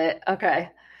 Got it. Okay.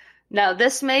 Now,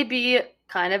 this may be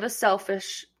kind of a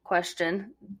selfish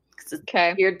question because it's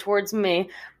geared towards me,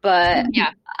 but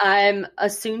yeah. I'm a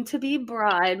soon-to-be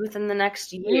bride within the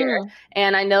next year,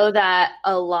 and I know that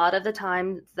a lot of the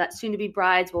time that soon-to-be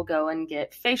brides will go and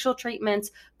get facial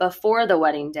treatments before the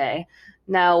wedding day.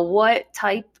 Now, what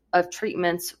type of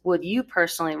treatments would you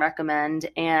personally recommend,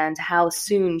 and how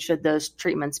soon should those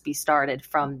treatments be started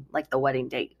from like the wedding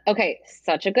date? Okay,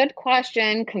 such a good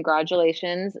question.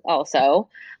 Congratulations also.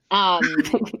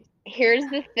 Here's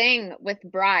the thing with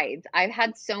brides. I've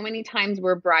had so many times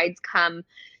where brides come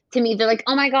to me, they're like,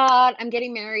 oh my God, I'm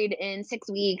getting married in 6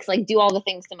 weeks. Like, do all the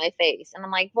things to my face. And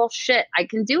I'm like, well, shit, I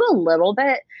can do a little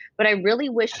bit, but I really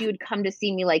wish you would come to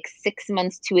see me like 6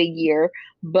 months to a year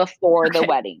before the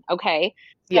wedding. Okay.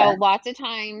 So lots of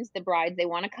times the brides, they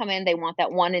want to come in, they want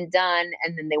that one and done,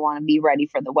 and then they want to be ready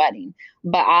for the wedding.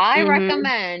 But I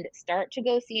recommend start to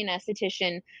go see an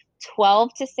esthetician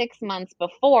 12 to 6 months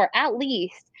before, at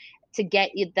least, to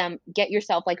get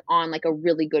yourself like on like a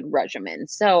really good regimen.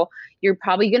 So you're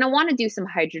probably going to want to do some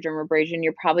hydrodermabrasion.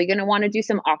 You're probably going to want to do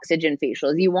some oxygen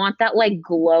facials. You want that like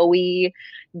glowy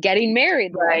getting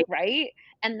married look, right?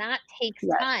 And that takes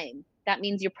time. That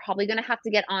means you're probably going to have to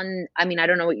get on, I mean, I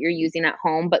don't know what you're using at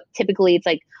home, but typically it's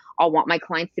like, I'll want my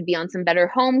clients to be on some better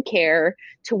home care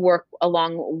to work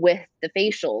along with the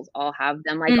facials. I'll have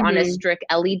them like on a strict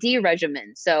LED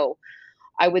regimen. So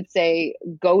I would say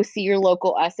go see your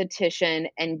local esthetician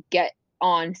and get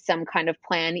on some kind of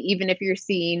plan, even if you're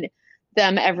seeing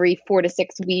them every 4 to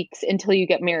 6 weeks until you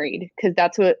get married. Because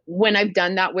that's when I've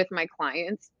done that with my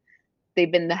clients,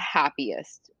 they've been the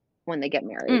happiest when they get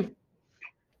married.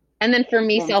 And then for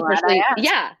me, selfishly,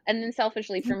 and then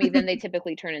selfishly for me, then they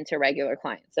typically turn into regular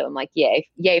clients. So I'm like, yay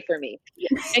for me,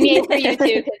 and yay for you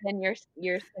too, because then your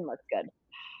skin looks good.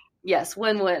 Yes,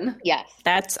 win-win. Yes.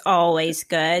 That's always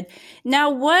good.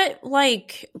 Now,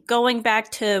 going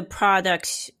back to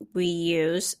products we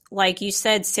use, like you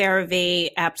said,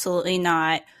 CeraVe, absolutely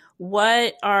not.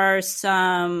 What are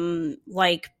some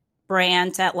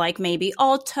brands at maybe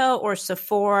Ulta or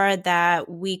Sephora that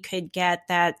we could get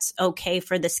that's okay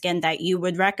for the skin that you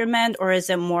would recommend, or is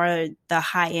it more the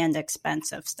high-end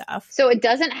expensive stuff? So it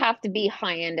doesn't have to be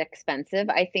high-end expensive.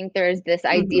 I think there's this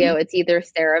idea, it's either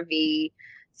CeraVe,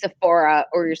 Sephora,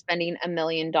 or you're spending $1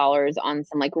 million on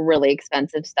some really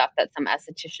expensive stuff that some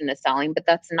esthetician is selling, but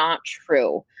that's not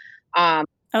true.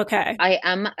 Okay. I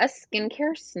am a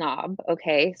skincare snob.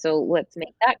 Okay. So let's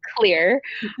make that clear.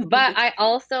 But I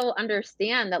also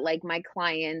understand that my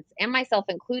clients and myself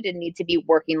included need to be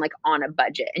working on a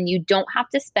budget, and you don't have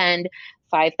to spend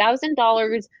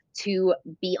 $5,000 to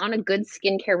be on a good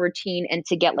skincare routine and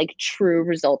to get true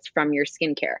results from your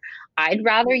skincare. I'd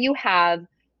rather you have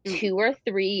 2 or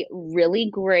 3 really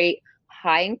great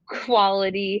high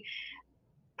quality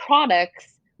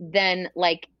products than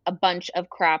a bunch of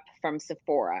crap from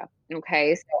Sephora.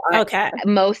 Okay. So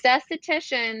most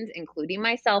estheticians, including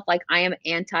myself, I am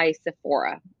anti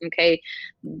Sephora. Okay.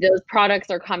 Those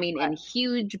products are coming in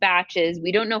huge batches.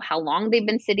 We don't know how long they've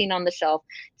been sitting on the shelf.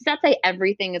 Does that say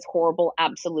everything is horrible?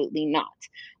 Absolutely not.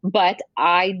 But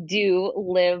I do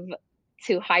live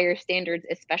to higher standards,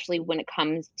 especially when it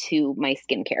comes to my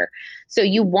skincare. So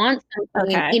you want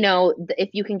something, if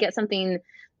you can get something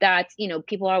that,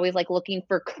 people are always looking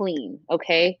for clean.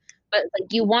 Okay. But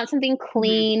you want something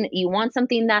clean, you want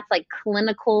something that's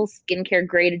clinical skincare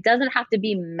grade. It doesn't have to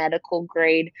be medical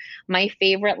grade. My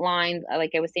favorite line,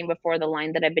 like I was saying before, the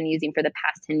line that I've been using for the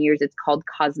past 10 years, it's called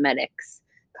Cosmetics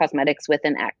with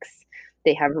an X.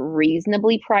 They have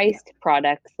reasonably priced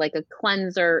products. Like a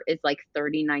cleanser is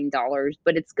 $39,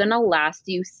 but it's going to last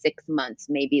you 6 months,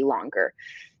 maybe longer,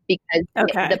 because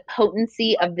the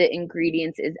potency of the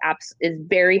ingredients is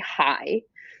very high.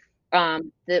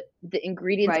 The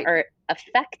ingredients are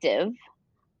effective.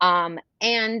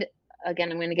 And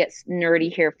again, I'm going to get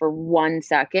nerdy here for 1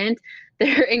 second.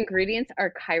 Their ingredients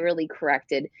are chirally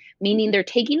corrected, meaning they're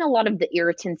taking a lot of the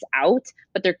irritants out,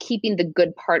 but they're keeping the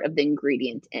good part of the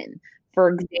ingredient in. For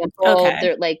example,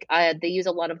 they're they use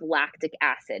a lot of lactic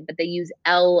acid, but they use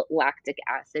L-lactic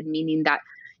acid, meaning that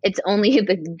it's only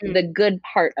the good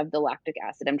part of the lactic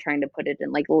acid. I'm trying to put it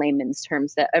in layman's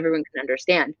terms that everyone can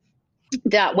understand.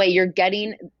 That way you're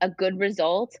getting a good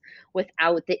result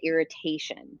without the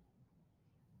irritation.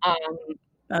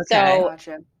 So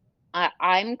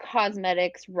I'm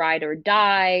cosmetics ride or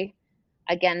die.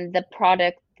 Again, the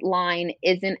product, line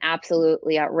isn't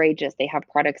absolutely outrageous. They have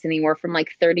products anywhere from like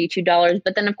 $32,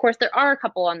 but then of course there are a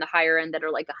couple on the higher end that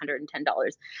are like $110.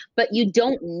 But you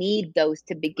don't need those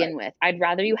to begin with. I'd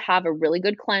rather you have a really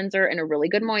good cleanser and a really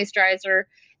good moisturizer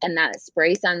and that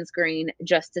spray sunscreen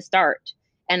just to start.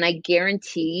 And I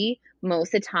guarantee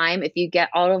most of the time, if you get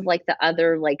all of like the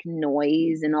other like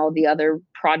noise and all the other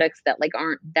products that like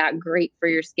aren't that great for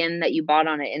your skin that you bought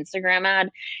on an Instagram ad,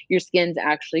 your skin's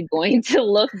actually going to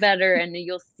look better and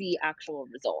you'll see actual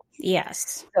results.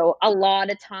 Yes. So a lot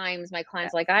of times my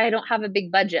clients are like, I don't have a big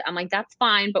budget. I'm like, that's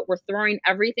fine, but we're throwing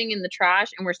everything in the trash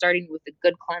and we're starting with a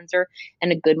good cleanser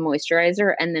and a good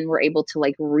moisturizer. And then we're able to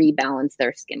like rebalance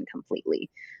their skin completely.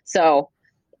 So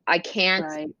I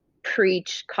can't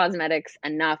preach cosmetics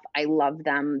enough. I love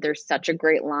them. They're such a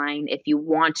great line. If you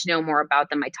want to know more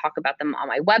about them, I talk about them on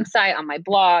my website, on my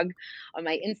blog, on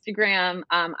my Instagram.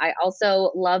 I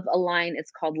also love a line.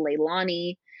 It's called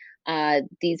Leilani.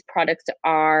 These products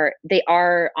are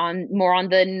on more on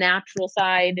the natural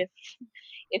side,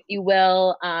 if you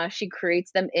will. She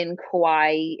creates them in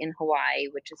Hawaii,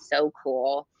 which is so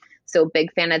cool. So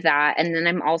big fan of that. And then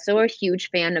I'm also a huge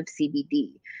fan of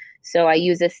CBD. So I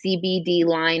use a CBD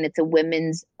line. It's a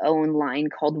women's own line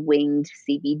called Winged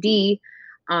CBD.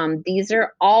 These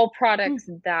are all products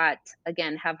that,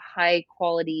 again, have high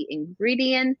quality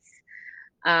ingredients.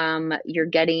 You're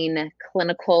getting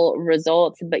clinical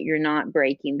results, but you're not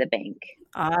breaking the bank.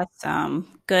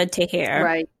 Awesome. Good to hear.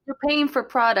 Right. You're paying for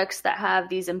products that have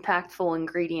these impactful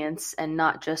ingredients and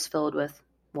not just filled with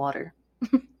water.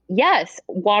 Yes.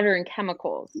 Water and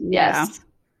chemicals. Yes.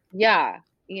 Yeah.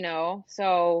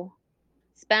 So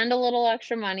spend a little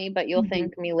extra money, but you'll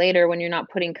thank me later when you're not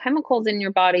putting chemicals in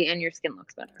your body and your skin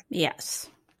looks better. Yes.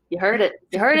 You heard it.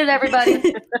 You heard it, everybody.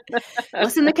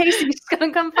 Listen to Kasey. She's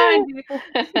going to come find you.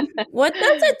 What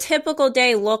does a typical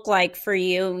day look like for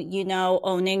you,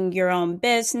 owning your own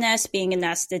business, being an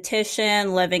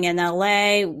esthetician, living in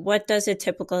LA? What does a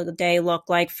typical day look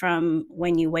like from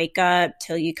when you wake up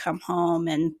till you come home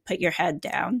and put your head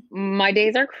down? My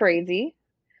days are crazy.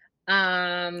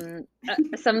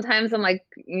 Sometimes I'm like,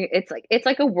 it's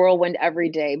like a whirlwind every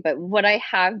day. But what I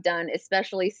have done,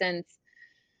 especially since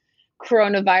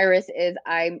coronavirus, is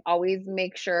I always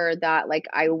make sure that like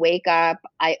I wake up,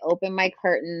 I open my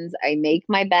curtains, I make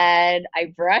my bed,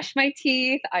 I brush my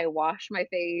teeth, I wash my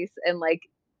face, and like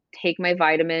take my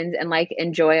vitamins and like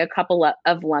enjoy a couple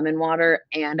of lemon water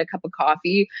and a cup of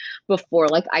coffee before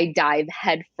like I dive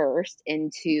head first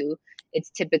into it's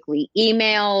typically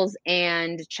emails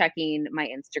and checking my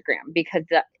Instagram, because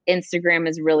the Instagram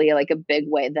is really like a big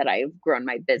way that I've grown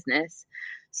my business.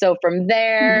 So from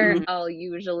there, I'll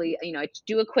usually, I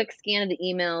do a quick scan of the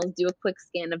emails, do a quick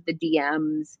scan of the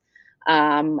DMs.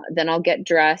 Then I'll get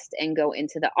dressed and go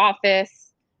into the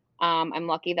office. I'm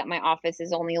lucky that my office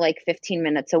is only like 15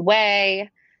 minutes away.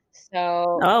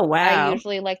 So oh, wow. I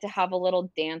usually like to have a little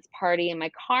dance party in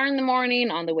my car in the morning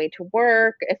on the way to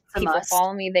work. If people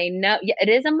follow me, they know. Yeah, it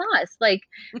is a must. Like,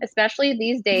 especially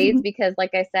these days, because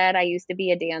like I said, I used to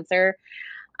be a dancer.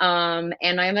 And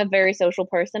I'm a very social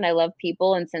person. I love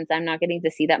people. And since I'm not getting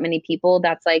to see that many people,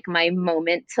 that's like my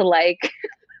moment to like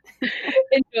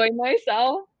enjoy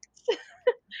myself.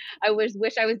 I wish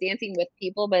I was dancing with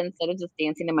people, but instead of just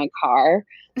dancing in my car.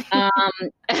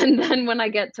 And then when I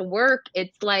get to work,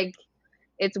 it's like,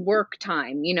 it's work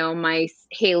time. My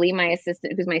Haley, my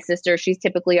assistant, who's my sister, she's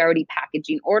typically already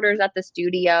packaging orders at the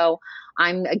studio.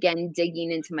 I'm again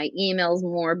digging into my emails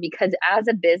more, because as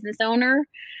a business owner,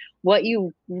 what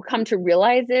you come to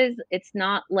realize is it's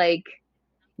not like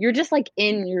you're just like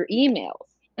in your emails.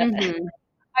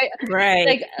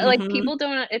 Right. Like people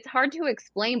don't, it's hard to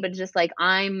explain, but just like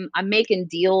I'm making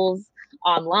deals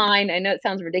online. I know it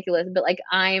sounds ridiculous, but like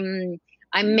I'm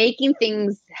making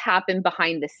things happen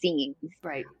behind the scenes.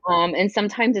 Right. And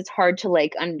sometimes it's hard to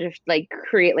like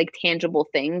create like tangible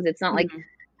things. It's not like,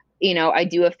 I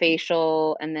do a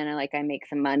facial and then I make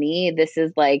some money. This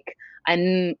is like,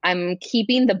 I'm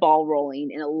keeping the ball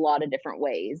rolling in a lot of different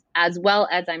ways, as well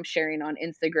as I'm sharing on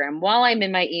Instagram while I'm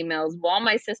in my emails, while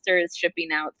my sister is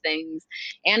shipping out things,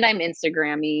 and I'm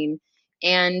Instagramming,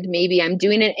 and maybe I'm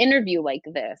doing an interview like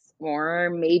this,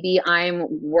 or maybe I'm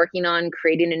working on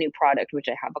creating a new product, which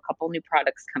I have a couple new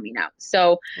products coming out.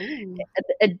 So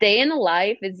a day in the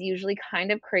life is usually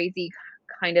kind of crazy,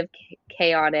 kind of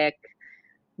chaotic,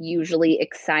 usually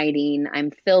exciting. I'm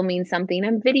filming something,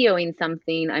 I'm videoing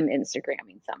something, I'm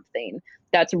Instagramming something.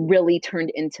 That's really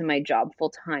turned into my job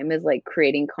full time, is like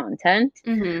creating content.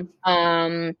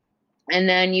 And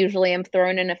then usually I'm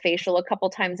throwing in a facial a couple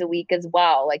times a week as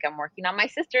well. Like I'm working on my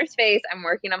sister's face. I'm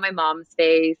working on my mom's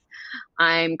face.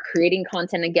 I'm creating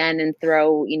content again and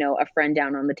throw, a friend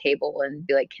down on the table and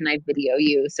be like, can I video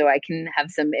you so I can have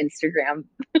some Instagram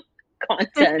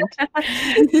content?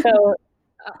 So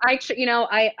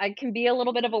I can be a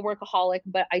little bit of a workaholic,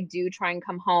 but I do try and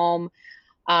come home.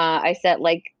 I set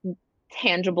like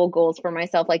tangible goals for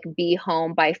myself, like be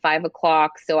home by 5:00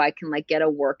 so I can like get a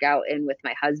workout in with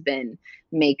my husband,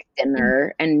 make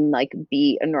dinner, and like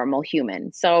be a normal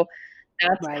human. So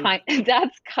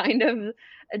that's kind of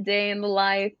a day in the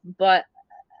life. But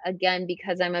again,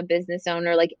 because I'm a business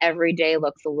owner, like every day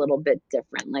looks a little bit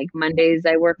different. Like Mondays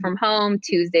I work from home,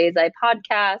 Tuesdays I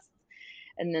podcast.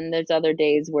 And then there's other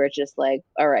days where it's just like,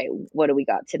 all right, what do we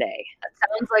got today? That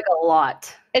sounds like a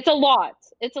lot. It's a lot.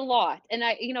 It's a lot. And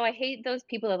I hate those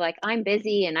people that are like, I'm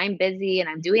busy and I'm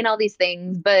doing all these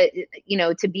things. But,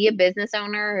 to be a business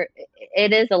owner,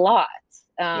 it is a lot.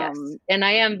 Yes. And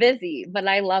I am busy, but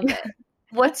I love it.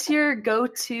 What's your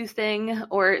go-to thing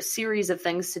or series of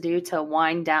things to do to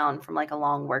wind down from like a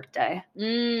long work day?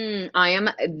 I am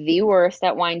the worst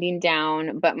at winding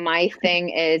down, but my thing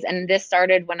is, and this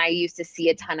started when I used to see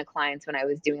a ton of clients when I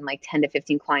was doing like 10 to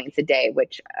 15 clients a day,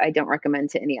 which I don't recommend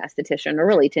to any esthetician or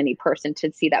really to any person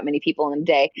to see that many people in a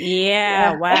day.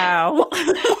 Yeah. Wow.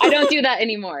 I don't do that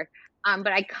anymore.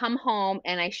 But I come home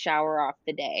and I shower off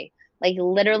the day. Like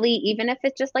literally, even if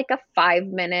it's just like a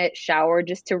 5-minute shower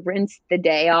just to rinse the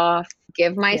day off,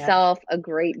 give myself a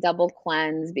great double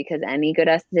cleanse, because any good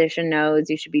esthetician knows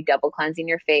you should be double cleansing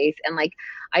your face. And like,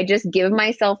 I just give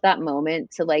myself that moment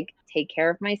to like take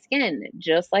care of my skin,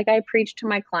 just like I preach to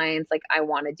my clients. Like I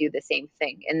want to do the same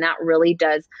thing. And that really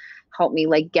does help me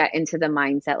like get into the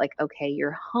mindset, like, okay,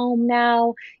 you're home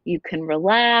now, you can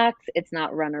relax. It's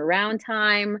not run around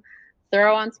time.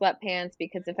 Throw on sweatpants,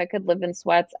 because if I could live in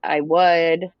sweats, I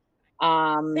would.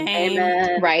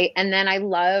 Same. Right. And then I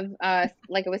love,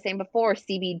 like I was saying before,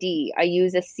 CBD. I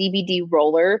use a CBD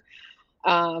roller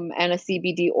and a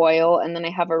CBD oil. And then I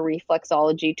have a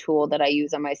reflexology tool that I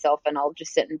use on myself, and I'll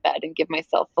just sit in bed and give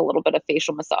myself a little bit of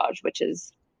facial massage,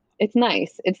 it's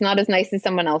nice. It's not as nice as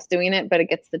someone else doing it, but it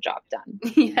gets the job done.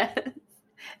 Yes.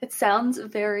 It sounds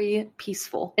very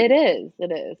peaceful. It is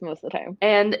most of the time.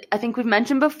 And I think we've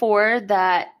mentioned before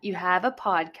that you have a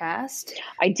podcast.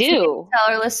 I do. So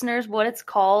tell our listeners what it's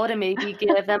called and maybe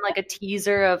give them like a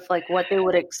teaser of like what they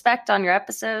would expect on your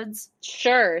episodes.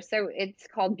 Sure. So it's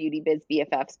called Beauty Biz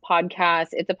BFFs podcast.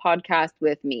 It's a podcast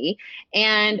with me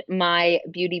and my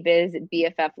Beauty Biz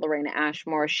BFF, Lorena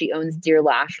Ashmore. She owns Dear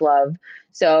Lash Love.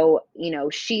 So,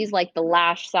 she's like the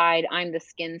lash side. I'm the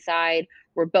skin side.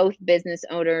 We're both business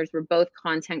owners. We're both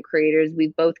content creators.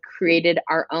 We've both created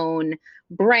our own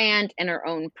brand and our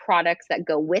own products that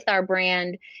go with our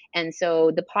brand. And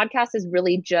so the podcast is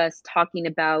really just talking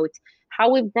about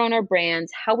how we've grown our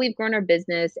brands, how we've grown our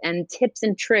business, and tips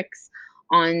and tricks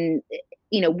on,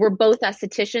 we're both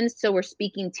estheticians, so we're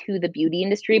speaking to the beauty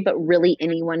industry, but really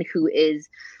anyone who is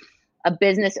a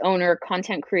business owner,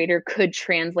 content creator could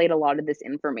translate a lot of this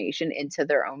information into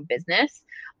their own business.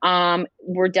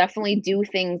 We're definitely do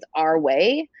things our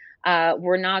way.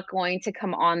 We're not going to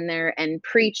come on there and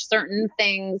preach certain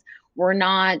things. We're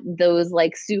not those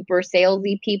like super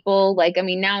salesy people. Like, I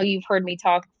mean, now you've heard me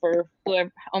talk for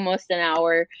almost an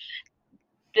hour.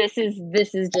 This is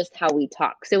just how we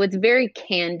talk. So it's very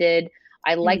candid.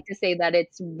 I like to say that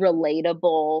it's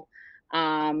relatable.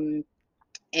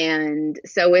 And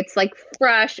so it's like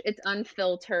fresh, it's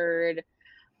unfiltered.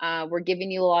 We're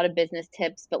giving you a lot of business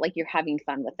tips, but like you're having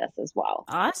fun with us as well.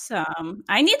 Awesome.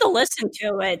 I need to listen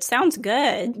to it. Sounds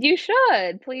good. You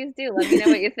should. Please do. Let me know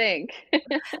what you think.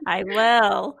 I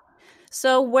will.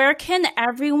 So where can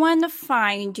everyone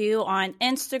find you on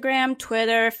Instagram,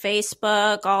 Twitter,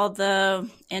 Facebook, all the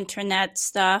internet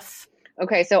stuff?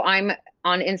 Okay, so I'm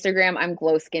on Instagram, I'm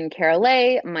Glow Skincare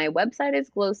LA. My website is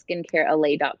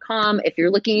glowskincarela.com. If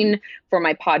you're looking for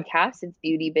my podcast, it's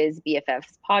Beauty Biz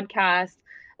BFFs podcast,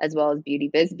 as well as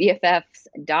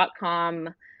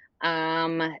beautybizbffs.com.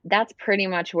 That's pretty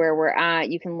much where we're at.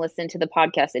 You can listen to the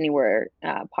podcast anywhere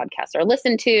podcasts are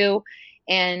listened to.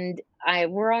 And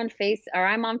I'm on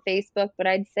Facebook, but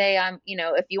I'd say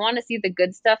if you want to see the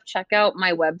good stuff, check out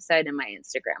my website and my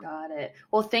Instagram. Got it.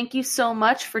 Well, thank you so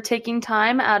much for taking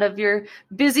time out of your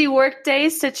busy work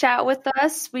days to chat with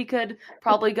us. We could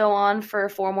probably go on for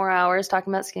 4 more hours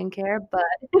talking about skincare, but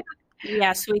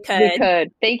yes, we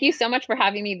could. Thank you so much for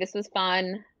having me. This was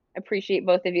fun. Appreciate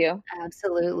both of you.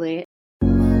 Absolutely.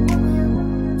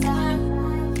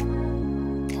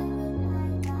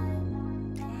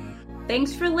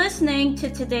 Thanks for listening to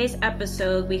today's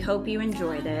episode. We hope you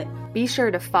enjoyed it. Be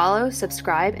sure to follow,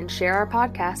 subscribe, and share our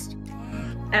podcast.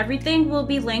 Everything will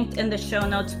be linked in the show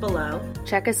notes below.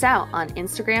 Check us out on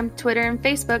Instagram, Twitter, and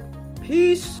Facebook.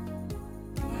 Peace!